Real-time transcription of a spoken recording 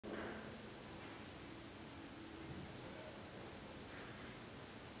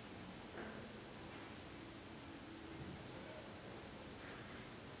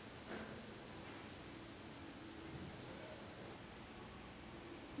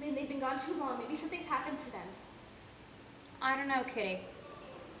they've been gone too long. Maybe something's happened to them. I don't know, Kitty.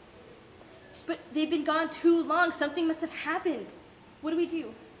 But they've been gone too long. Something must have happened. What do we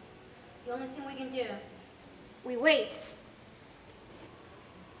do? The only thing we can do, we wait.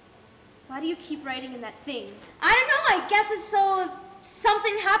 Why do you keep writing in that thing? I don't know. I guess it's so if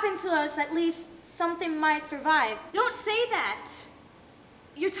something happened to us, at least something might survive. Don't say that.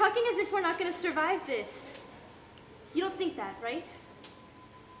 You're talking as if we're not going to survive this. You don't think that, right?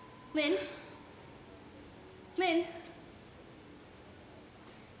 Lynn? Lynn?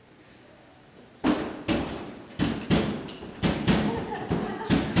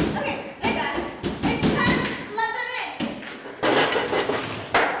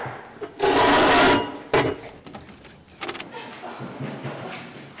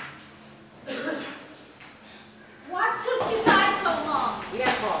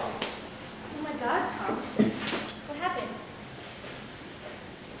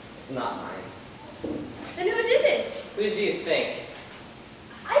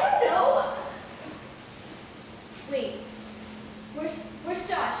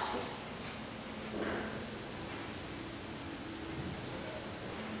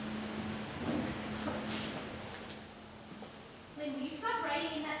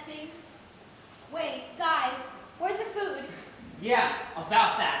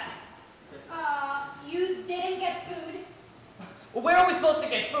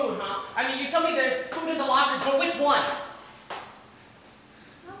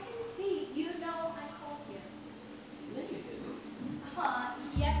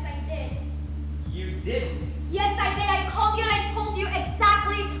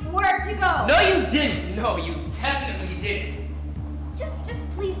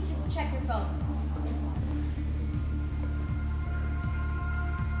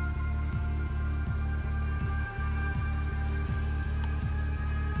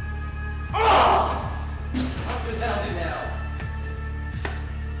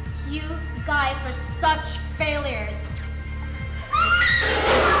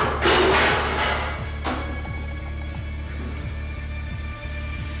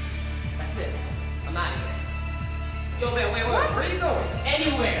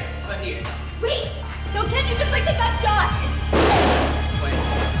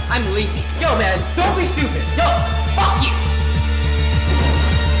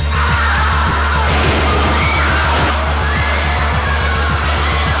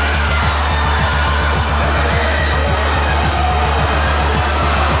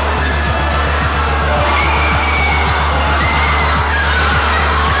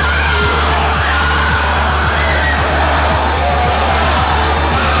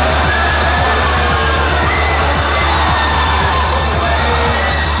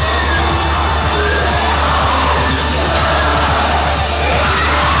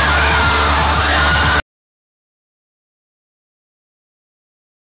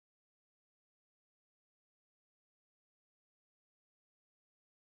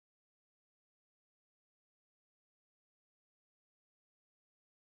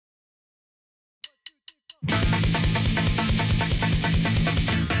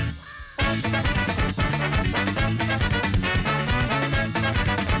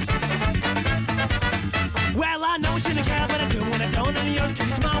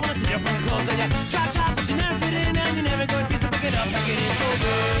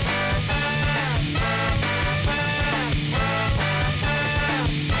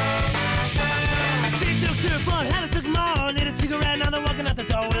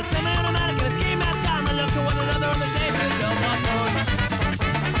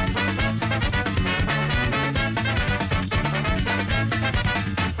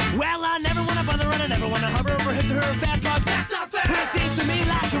 Well, I never wanna bother and I never wanna hover over his or her fast cars. That's not